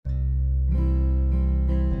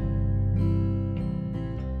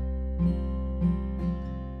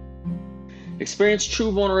Experience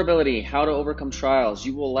true vulnerability, how to overcome trials.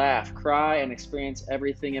 You will laugh, cry, and experience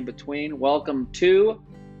everything in between. Welcome to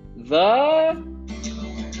the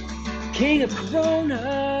King of Corona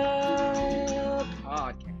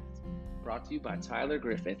podcast, brought to you by Tyler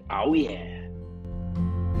Griffith. Oh, yeah.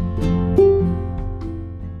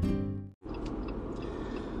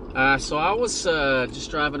 So I was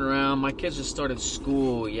just driving around. My kids just started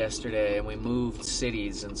school yesterday, and we moved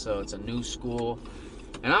cities, and so it's a new school.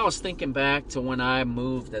 And I was thinking back to when I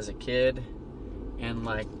moved as a kid, and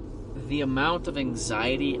like the amount of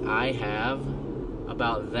anxiety I have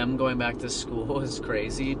about them going back to school is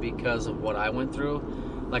crazy because of what I went through.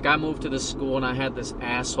 Like, I moved to this school and I had this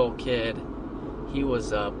asshole kid. He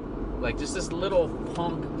was like just this little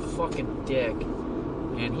punk fucking dick,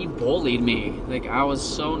 and he bullied me. Like, I was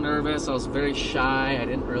so nervous. I was very shy. I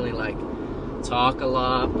didn't really like talk a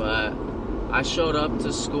lot, but I showed up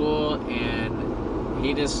to school and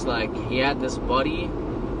he just he had this buddy,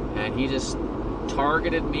 and he just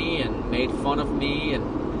targeted me and made fun of me. And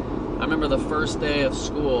I remember the first day of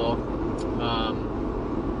school,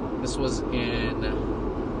 this was in,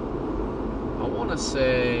 I want to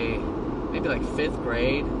say maybe like 5th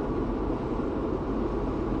grade,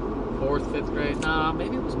 4th, 5th grade. Nah,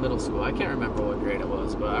 maybe it was middle school. I can't remember what grade it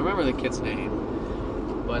was, but I remember the kid's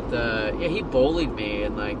name. But yeah, he bullied me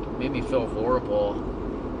and like made me feel horrible.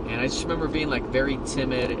 And I just remember being like very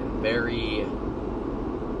timid and very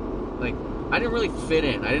like, I didn't really fit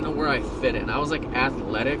in. I didn't know where I fit in. I was like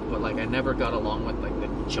athletic, but like I never got along with like the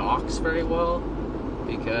jocks very well,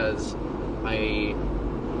 because I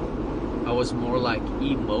was more like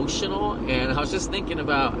emotional. And I was just thinking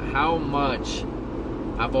about how much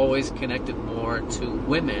I've always connected more to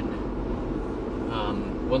women.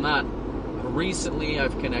 Well, not recently.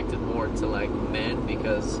 I've connected more to like men,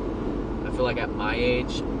 because I feel like at my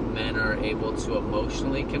age, men are able to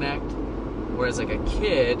emotionally connect. Whereas like a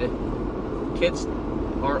kids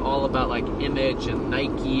are all about like image and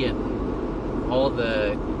Nike and all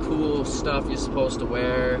the cool stuff you're supposed to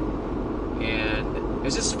wear. And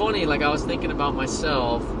it's just funny, like I was thinking about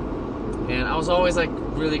myself, and I was always like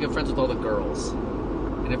really good friends with all the girls.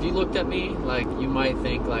 And if you looked at me, like you might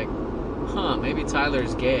think like, huh, maybe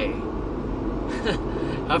Tyler's gay.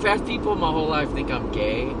 I've had people my whole life think I'm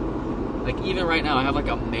gay. Like, even right now, I have like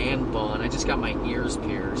a man bun. I just got my ears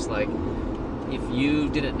pierced. Like, if you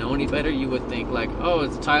didn't know any better, you would think like, oh,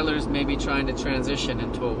 it's Tyler's maybe trying to transition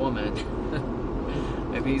into a woman.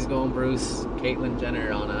 Maybe he's going Bruce Caitlyn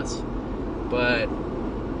Jenner on us. But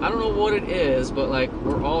I don't know what it is, but like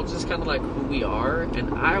we're all just kind of like who we are.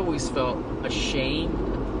 And I always felt ashamed.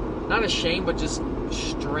 Not ashamed, but just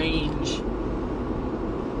strange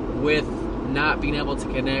with not being able to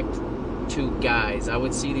connect to guys. I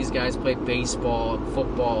would see these guys play baseball and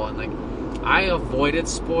football, and like I avoided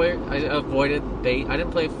sport. I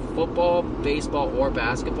didn't play football, baseball, or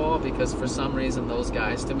basketball, because for some reason those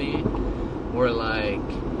guys to me were like,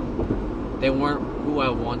 they weren't who I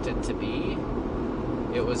wanted to be.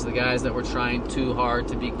 It was the guys that were trying too hard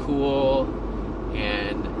to be cool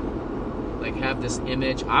and like have this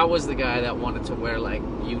image. I was the guy that wanted to wear like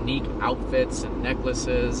unique outfits and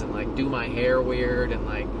necklaces and like do my hair weird, and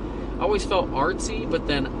like I always felt artsy, but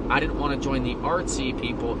then I didn't want to join the artsy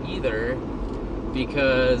people either,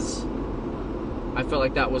 because I felt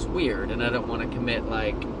like that was weird, and I didn't want to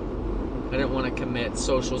commit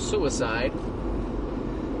social suicide.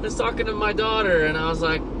 I was talking to my daughter, and I was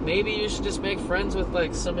like, maybe you should just make friends with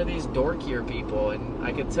like some of these dorkier people. And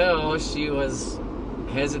I could tell she was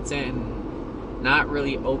hesitant and not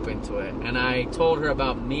really open to it. And I told her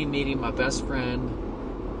about me meeting my best friend.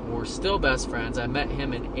 We're still best friends. I met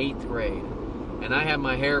him in 8th grade, and I had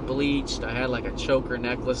my hair bleached. I had like a choker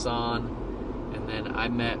necklace on, and then I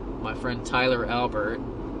met my friend Tyler Albert,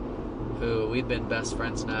 who we've been best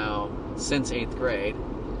friends now since 8th grade.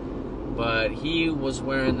 But he was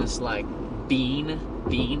wearing this like Bean,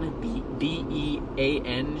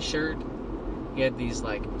 B-E-A-N shirt. He had these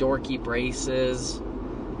like dorky braces.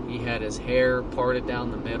 He had his hair parted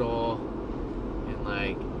down the middle, and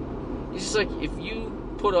like, it's just like, if you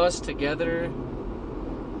put us together, it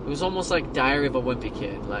was almost like Diary of a Wimpy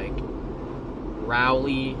Kid, like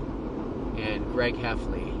Rowley and Greg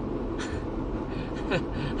Heffley.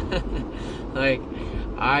 Like,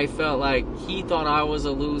 I felt like he thought I was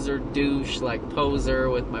a loser douche, like poser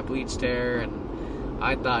with my bleached hair, and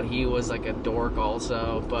I thought he was like a dork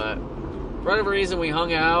also. But for whatever reason, we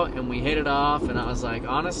hung out and we hit it off, and I was like,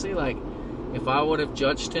 honestly, like, if I would have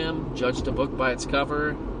judged a book by its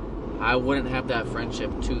cover, I wouldn't have that friendship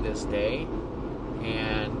to this day.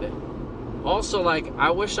 And also, like, I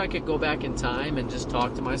wish I could go back in time and just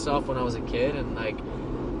talk to myself when I was a kid and like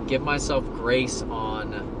give myself grace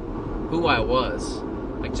on who I was.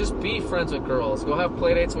 Like, just be friends with girls. Go have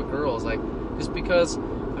play dates with girls. Like, just because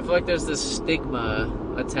I feel like there's this stigma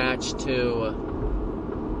attached to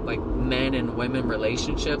like men and women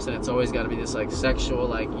relationships, and it's always got to be this like sexual,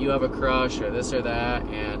 like you have a crush or this or that.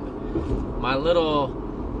 And my little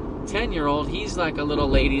 10-year-old, he's like a little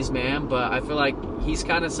ladies man, but I feel like he's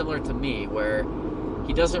kind of similar to me, where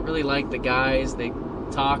he doesn't really like the guys. They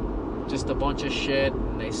talk just a bunch of shit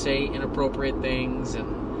and they say inappropriate things,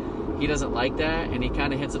 and he doesn't like that, and he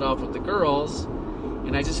kind of hits it off with the girls.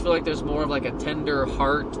 And I just feel like there's more of like a tender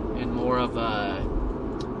heart and more of a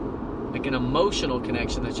like an emotional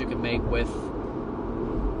connection that you can make with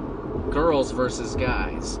girls versus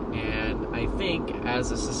guys. And I think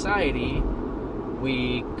as a society,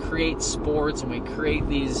 we create sports and we create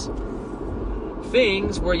these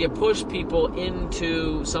things where you push people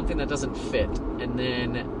into something that doesn't fit, and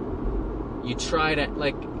then you try to,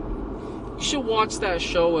 like, you should watch that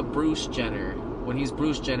show with Bruce Jenner, when he's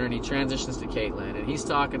Bruce Jenner and he transitions to Caitlyn, and he's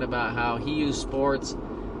talking about how he used sports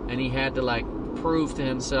and he had to like prove to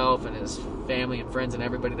himself and his family and friends and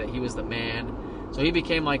everybody that he was the man. So he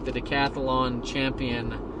became like the decathlon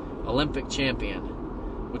champion, Olympic champion,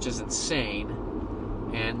 which is insane.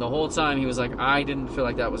 And the whole time he was like, I didn't feel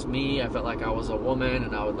like that was me. I felt like I was a woman,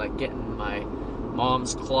 and I would like get in my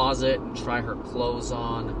mom's closet and try her clothes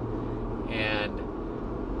on. And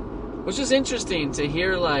it was just interesting to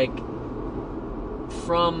hear like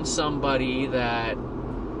from somebody that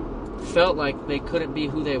felt like they couldn't be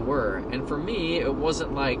who they were. And for me, it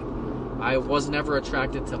wasn't like I was never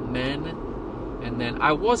attracted to men, and then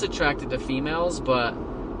I was attracted to females, but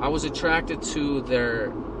I was attracted to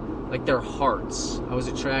their hearts. I was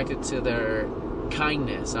attracted to their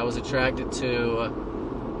kindness. I was attracted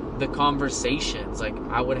to the conversations. Like,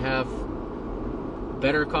 I would have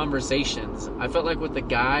better conversations. I felt like with the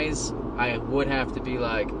guys, I would have to be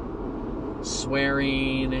like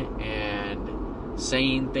swearing and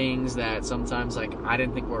saying things that sometimes like I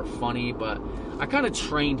didn't think were funny, but I kind of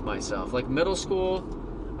trained myself. Like middle school,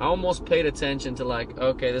 I almost paid attention to like,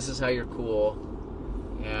 okay, this is how you're cool,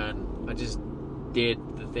 and I just did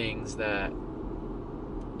the things that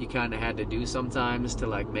you kind of had to do sometimes to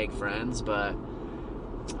like make friends. But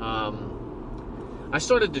I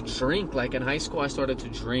started to drink. Like in high school, I started to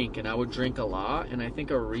drink, and I would drink a lot. And I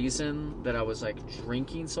think a reason that I was like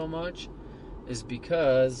drinking so much is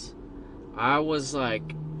because I was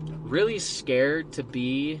like really scared to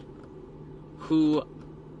be who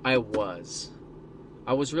I was.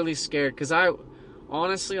 I was really scared because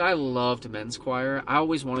honestly, I loved men's choir. I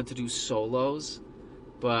always wanted to do solos,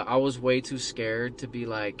 but I was way too scared to be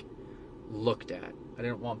like looked at. I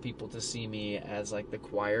didn't want people to see me as like the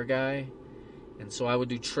choir guy. And so I would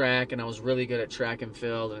do track, and I was really good at track and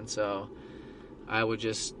field, and so I would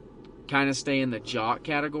just kind of stay in the jock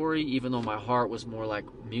category, even though my heart was more like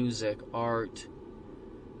music, art.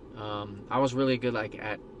 I was really good like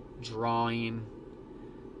at drawing.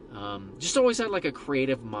 Just always had like a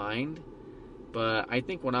creative mind. But I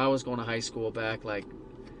think when I was going to high school back like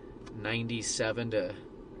 97 to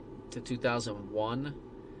 2001,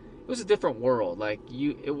 it was a different world. Like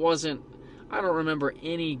it wasn't. I don't remember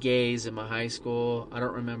any gays in my high school. I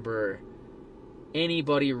don't remember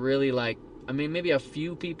anybody really like. I mean, maybe a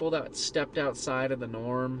few people that stepped outside of the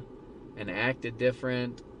norm and acted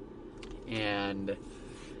different and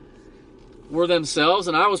were themselves,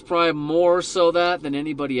 and I was probably more so that than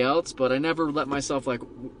anybody else, but I never let myself like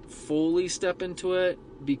fully step into it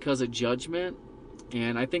because of judgment.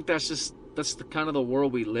 And I think that's the kind of the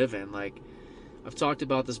world we live in. Like, I've talked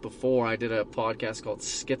about this before. I did a podcast called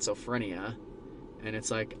Schizophrenia, and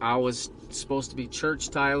it's like I was supposed to be church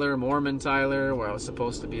Tyler, Mormon Tyler, where I was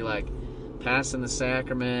supposed to be like passing the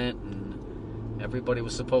sacrament, and everybody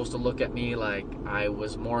was supposed to look at me like I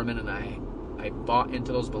was Mormon, and I bought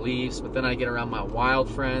into those beliefs. But then I get around my wild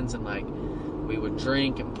friends, and like we would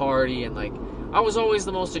drink and party, and like I was always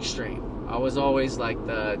the most extreme. I was always like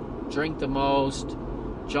the drink the most,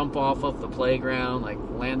 jump off of the playground, like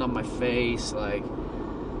land on my face, like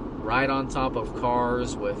ride on top of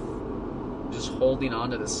cars with just holding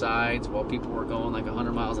onto the sides while people were going like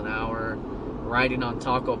 100 miles an hour, riding on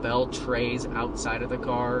Taco Bell trays outside of the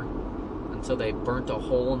car until they burnt a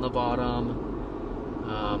hole in the bottom.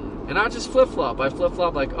 And I just flip-flop. I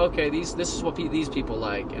flip-flop like, okay, this is what these people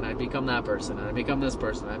like, and I become that person, and I become this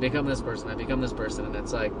person, I become this person, I become this person. And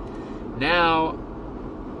it's like, now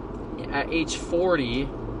at age 40,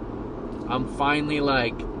 I'm finally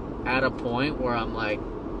like at a point where I'm like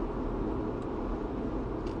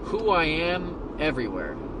who I am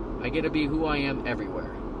everywhere. I get to be who I am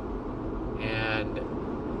everywhere.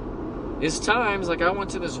 And there's times, like, I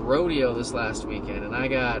went to this rodeo this last weekend, and I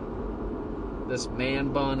got this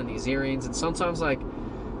man bun and these earrings, and sometimes, like,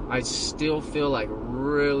 I still feel, like,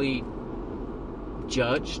 really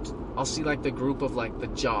judged. I'll see, like, the group of, like, the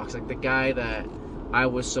jocks, like, the guy that I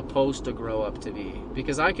was supposed to grow up to be.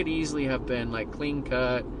 Because I could easily have been, like, clean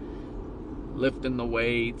cut, lifting the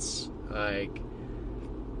weights, like,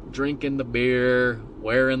 drinking the beer,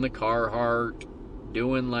 wearing the Carhartt,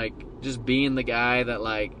 doing, like, just being the guy that,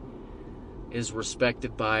 like, is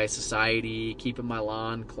respected by society, keeping my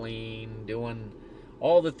lawn clean, doing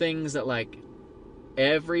all the things that, like,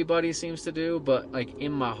 everybody seems to do. But, like,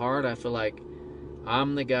 in my heart, I feel like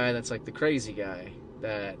I'm the guy that's, like, the crazy guy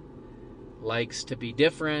that likes to be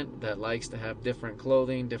different, that likes to have different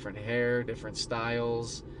clothing, different hair, different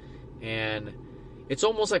styles. And it's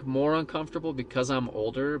almost, like, more uncomfortable because I'm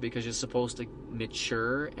older, because you're supposed to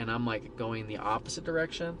mature, and I'm, like, going the opposite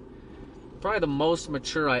direction. Probably the most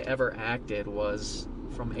mature I ever acted was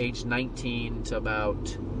from age 19 to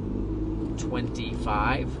about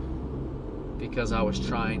 25, because I was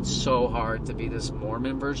trying so hard to be this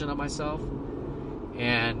Mormon version of myself.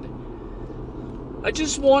 And I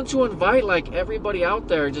just want to invite, like, everybody out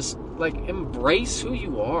there, just, like, embrace who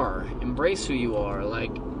you are. Embrace who you are.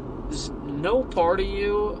 Like, there's no part of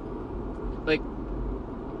you, like,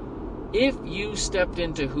 if you stepped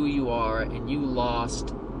into who you are and you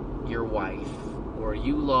lost your wife, or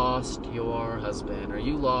you lost your husband, or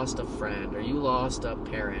you lost a friend, or you lost a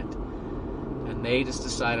parent, and they just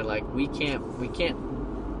decided, like, we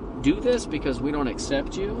can't do this because we don't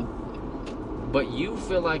accept you, but you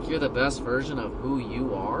feel like you're the best version of who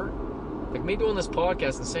you are. Like, me doing this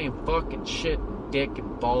podcast and saying fuck and shit and dick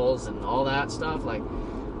and balls and all that stuff, like,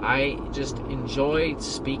 I just enjoy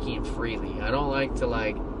speaking freely. I don't like to,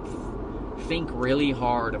 like, think really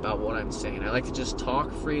hard about what I'm saying. I like to just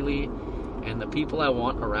talk freely, and the people I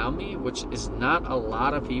want around me, which is not a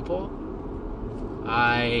lot of people,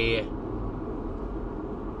 I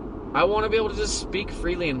want to be able to just speak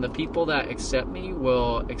freely, and the people that accept me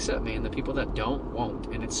will accept me, and the people that don't won't.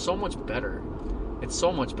 And it's so much better. It's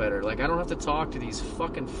so much better. Like, I don't have to talk to these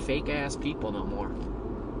fucking fake ass people no more.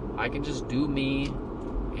 I can just do me,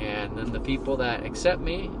 and then the people that accept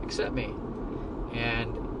me, accept me.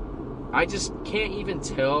 And I just can't even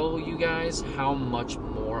tell you guys how much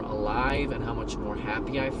more alive and how much more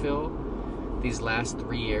happy I feel these last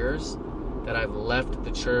 3 years that I've left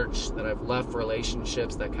the church, that I've left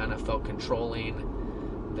relationships that kind of felt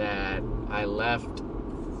controlling, that I left,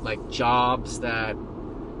 like, jobs that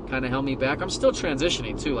kind of held me back. I'm still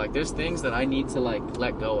transitioning too. Like, there's things that I need to, like,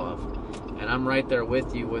 let go of, and I'm right there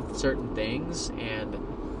with you with certain things. And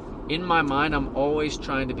in my mind, I'm always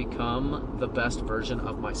trying to become the best version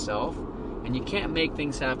of myself. And you can't make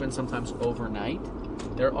things happen sometimes overnight.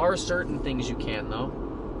 There are certain things you can, though.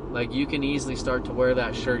 Like, you can easily start to wear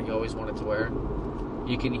that shirt you always wanted to wear.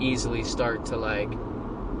 You can easily start to, like,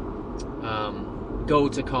 go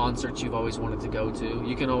to concerts you've always wanted to go to.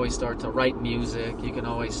 You can always start to write music. You can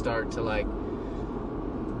always start to, like,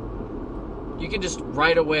 you can just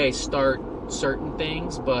right away start certain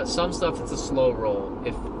things, but some stuff, it's a slow roll.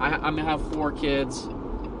 If I have 4 kids,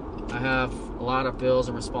 I have a lot of bills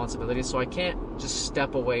and responsibilities, so I can't just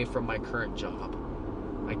step away from my current job.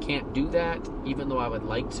 I can't do that, even though I would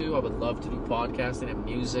like to. I would love to do podcasting and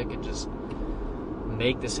music and just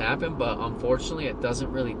make this happen, but unfortunately it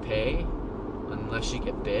doesn't really pay unless you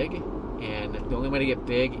get big. And the only way to get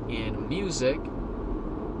big in music,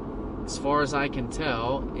 as far as I can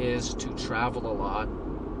tell, is to travel a lot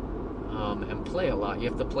and play a lot. You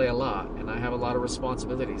have to play a lot, and I have a lot of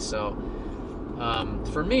responsibilities. So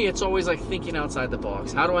for me, it's always like thinking outside the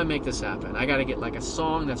box. How do I make this happen? I got to get like a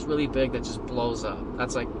song that's really big that just blows up.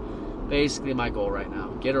 That's like basically my goal right now.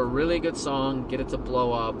 Get a really good song, get it to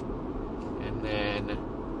blow up, and then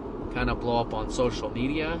kind of blow up on social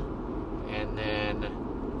media, and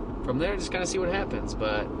then from there just kind of see what happens.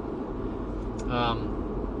 But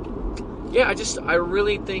yeah, I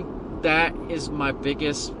really think that is my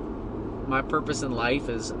purpose in life.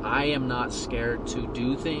 Is I am not scared to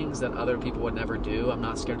do things that other people would never do. I'm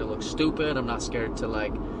not scared to look stupid. I'm not scared to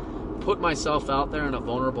like put myself out there in a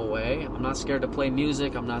vulnerable way. I'm not scared to play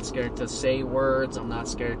music. I'm not scared to say words. I'm not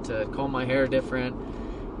scared to comb my hair different.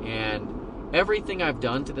 And everything I've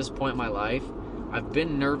done to this point in my life, I've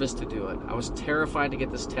been nervous to do it. I was terrified to get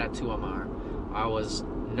this tattoo on my arm. I was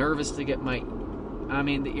nervous to get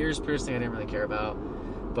the ears piercing I didn't really care about.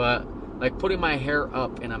 But like putting my hair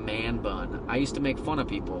up in a man bun, I used to make fun of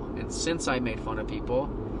people. And since I made fun of people,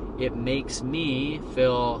 it makes me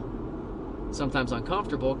feel sometimes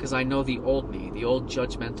uncomfortable because I know the old me, the old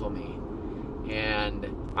judgmental me. And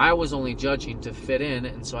I was only judging to fit in,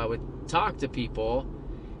 and so I would talk to people,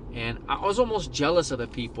 and I was almost jealous of the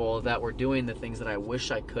people that were doing the things that I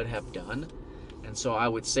wish I could have done. And so I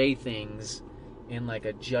would say things in like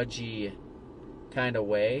a judgy kind of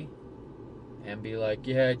way and be like,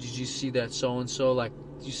 yeah, did you see that so-and-so? Like,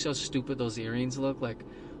 did you see how stupid those earrings look? Like,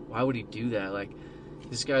 why would he do that? Like,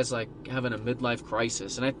 this guy's like having a midlife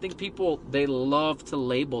crisis. And I think people, they love to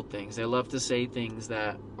label things. They love to say things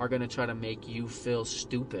that are going to try to make you feel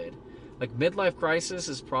stupid. Like, midlife crisis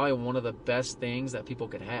is probably one of the best things that people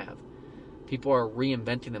could have. People are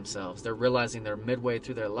reinventing themselves. They're realizing they're midway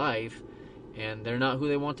through their life and they're not who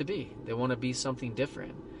they want to be. They want to be something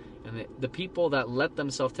different. And the people that let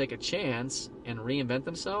themselves take a chance and reinvent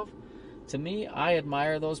themselves, to me, I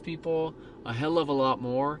admire those people a hell of a lot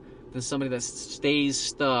more than somebody that stays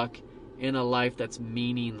stuck in a life that's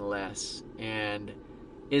meaningless and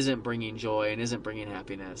isn't bringing joy and isn't bringing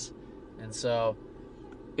happiness. And so,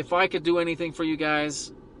 if I could do anything for you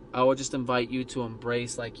guys, I would just invite you to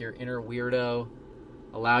embrace like your inner weirdo,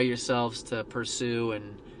 allow yourselves to pursue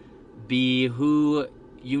and be who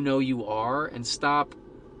you know you are, and stop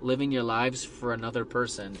living your lives for another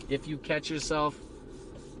person. If you catch yourself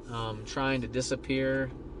trying to disappear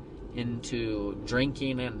into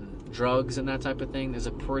drinking and drugs and that type of thing, there's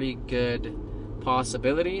a pretty good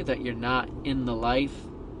possibility that you're not in the life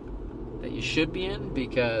that you should be in,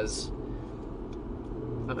 because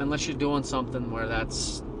unless you're doing something where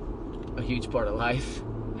that's a huge part of life.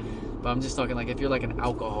 But I'm just talking like if you're like an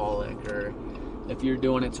alcoholic, or if you're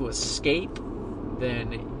doing it to escape,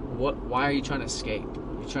 then why are you trying to escape?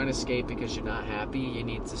 You're trying to escape because you're not happy. You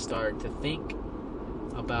need to start to think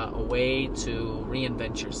about a way to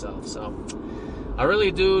reinvent yourself. So I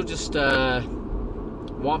really do just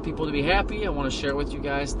want people to be happy. I want to share with you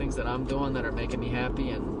guys things that I'm doing that are making me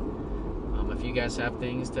happy. And if you guys have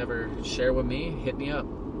things to ever share with me, hit me up.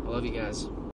 I love you guys.